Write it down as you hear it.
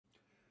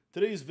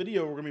Today's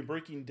video, we're going to be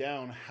breaking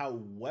down how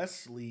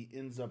Wesley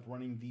ends up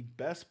running the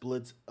best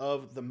blitz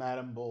of the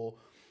Madden Bowl.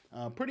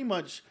 Pretty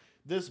much,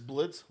 this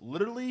blitz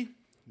literally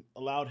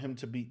allowed him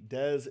to beat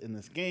Dez in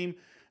this game.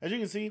 As you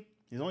can see,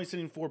 he's only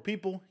sitting 4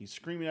 people. He's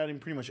screaming at him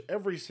pretty much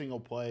every single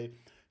play.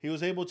 He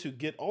was able to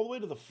get all the way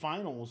to the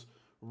finals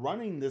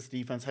running this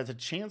defense, has a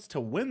chance to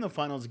win the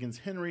finals against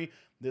Henry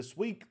this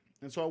week.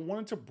 And so I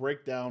wanted to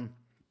break down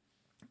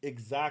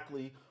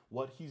exactly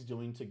what he's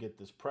doing to get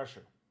this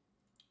pressure.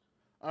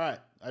 All right,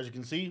 as you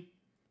can see,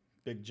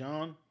 Big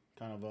John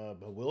kind of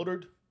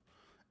bewildered.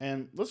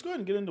 And let's go ahead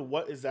and get into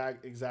what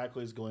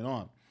exactly is going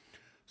on.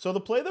 So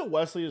the play that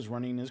Wesley is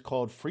running is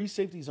called free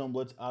safety zone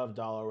blitz out of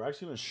dollar. We're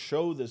actually going to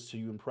show this to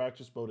you in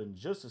practice mode in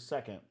just a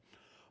second.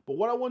 But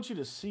what I want you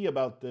to see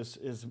about this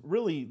is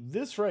really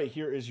this right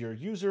here is your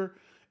user.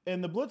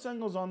 And the blitz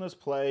angles on this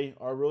play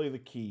are really the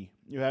key.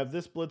 You have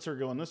this blitzer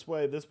going this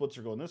way, this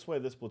blitzer going this way,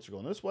 this blitzer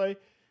going this way.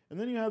 And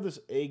then you have this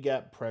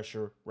A-gap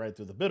pressure right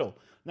through the middle.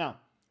 Now,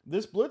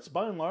 this blitz,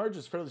 by and large,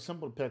 is fairly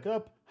simple to pick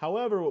up.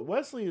 However, what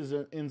Wesley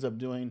ends up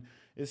doing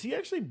is he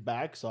actually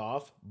backs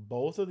off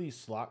both of these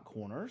slot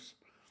corners.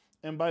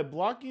 And by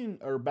blocking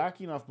or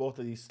backing off both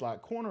of these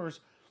slot corners,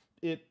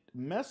 it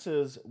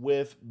messes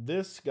with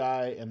this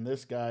guy and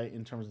this guy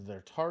in terms of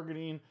their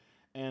targeting.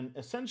 And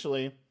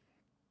essentially,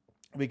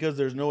 because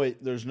there's no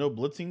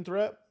blitzing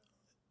threat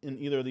in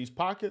either of these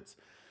pockets,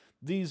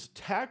 these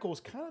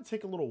tackles kind of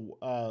take a little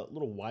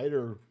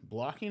wider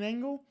blocking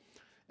angle,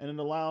 and it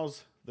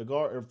allows the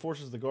guard, or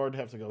forces the guard to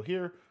have to go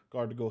here,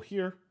 guard to go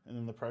here, and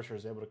then the pressure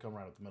is able to come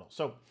right up the middle.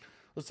 So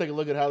let's take a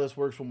look at how this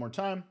works one more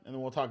time, and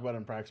then we'll talk about it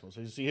in practice mode.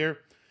 So you see here,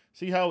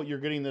 see how you're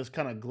getting this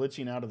kind of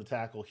glitching out of the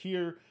tackle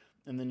here,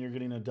 and then you're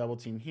getting a double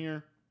team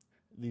here.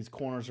 These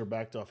corners are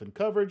backed off in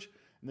coverage,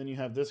 and then you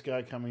have this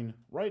guy coming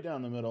right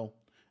down the middle,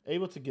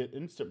 able to get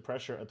instant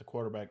pressure at the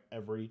quarterback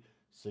every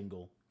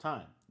single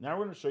time. Now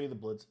we're going to show you the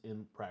blitz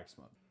in practice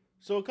mode.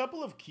 So a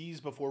couple of keys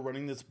before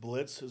running this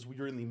blitz is when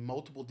you're in the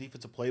multiple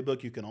defensive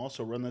playbook. You can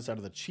also run this out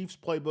of the Chiefs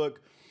playbook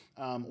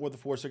or the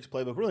 4-6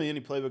 playbook, really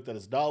any playbook that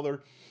is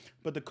dollar.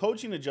 But the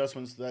coaching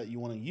adjustments that you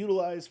want to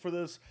utilize for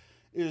this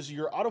is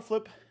your auto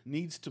flip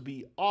needs to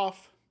be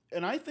off.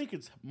 And I think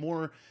it's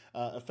more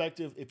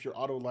effective if your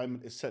auto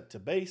alignment is set to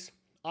base,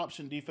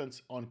 option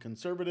defense on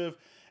conservative.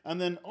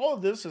 And then all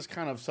of this is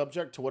kind of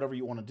subject to whatever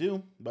you want to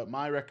do. But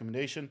my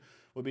recommendation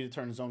would be to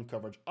turn zone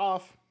coverage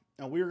off.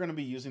 And we're going to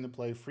be using the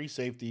play free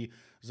safety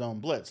zone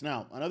blitz.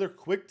 Now, another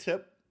quick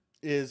tip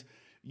is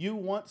you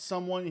want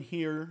someone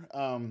here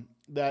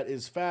that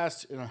is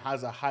fast and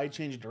has a high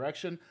change of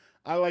direction.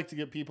 I like to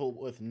get people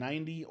with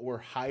 90 or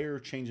higher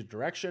change of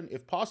direction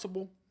if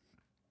possible.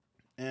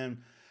 And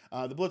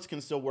the blitz can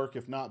still work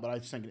if not, but I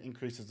just think it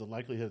increases the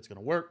likelihood it's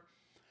going to work.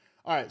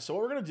 All right, so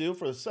what we're going to do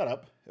for the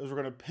setup is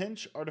we're going to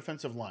pinch our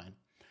defensive line.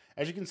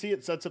 As you can see,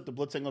 it sets up the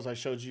blitz angles I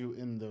showed you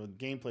in the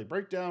gameplay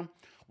breakdown.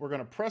 We're going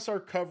to press our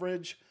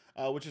coverage,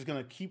 which is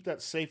going to keep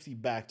that safety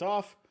backed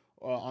off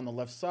on the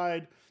left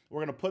side. We're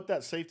going to put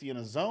that safety in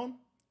a zone.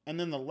 And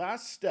then the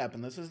last step,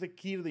 and this is the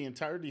key to the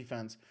entire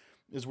defense,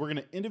 is we're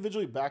going to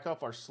individually back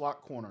off our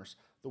slot corners.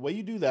 The way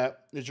you do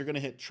that is you're going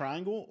to hit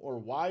triangle or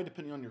Y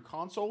depending on your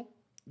console.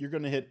 You're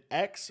going to hit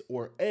X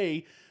or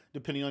A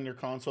depending on your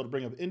console to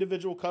bring up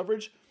individual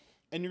coverage.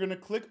 And you're going to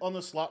click on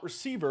the slot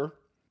receiver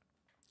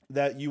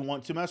that you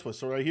want to mess with.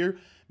 So right here,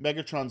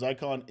 Megatron's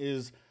icon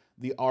is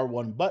the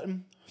R1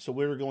 button. So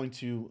we're going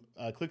to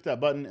click that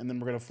button, and then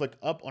we're going to flick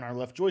up on our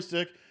left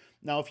joystick.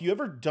 Now, if you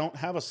ever don't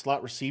have a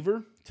slot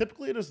receiver,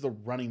 typically it is the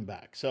running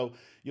back. So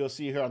you'll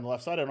see here on the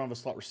left side, I don't have a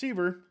slot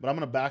receiver, but I'm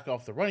going to back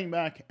off the running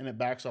back, and it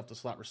backs off the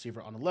slot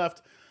receiver on the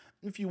left.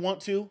 If you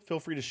want to, feel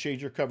free to shade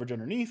your coverage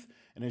underneath.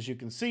 And as you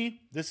can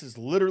see, this is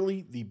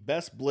literally the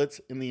best blitz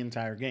in the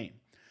entire game.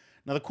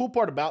 Now, the cool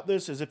part about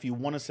this is if you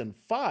want to send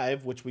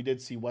 5, which we did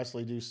see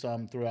Wesley do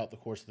some throughout the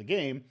course of the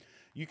game,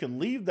 you can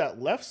leave that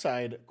left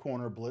side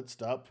corner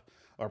blitzed up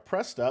or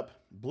pressed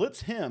up,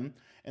 blitz him,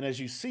 and as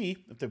you see,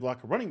 if they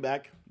block a running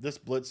back, this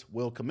blitz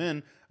will come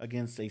in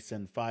against a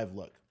send 5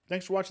 look.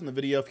 Thanks for watching the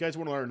video. If you guys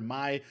want to learn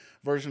my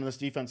version of this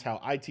defense, how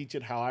I teach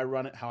it, how I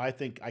run it, how I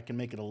think I can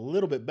make it a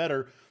little bit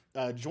better,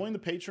 join the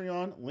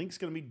Patreon. Link's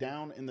going to be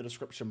down in the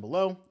description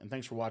below. And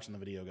thanks for watching the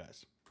video,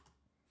 guys.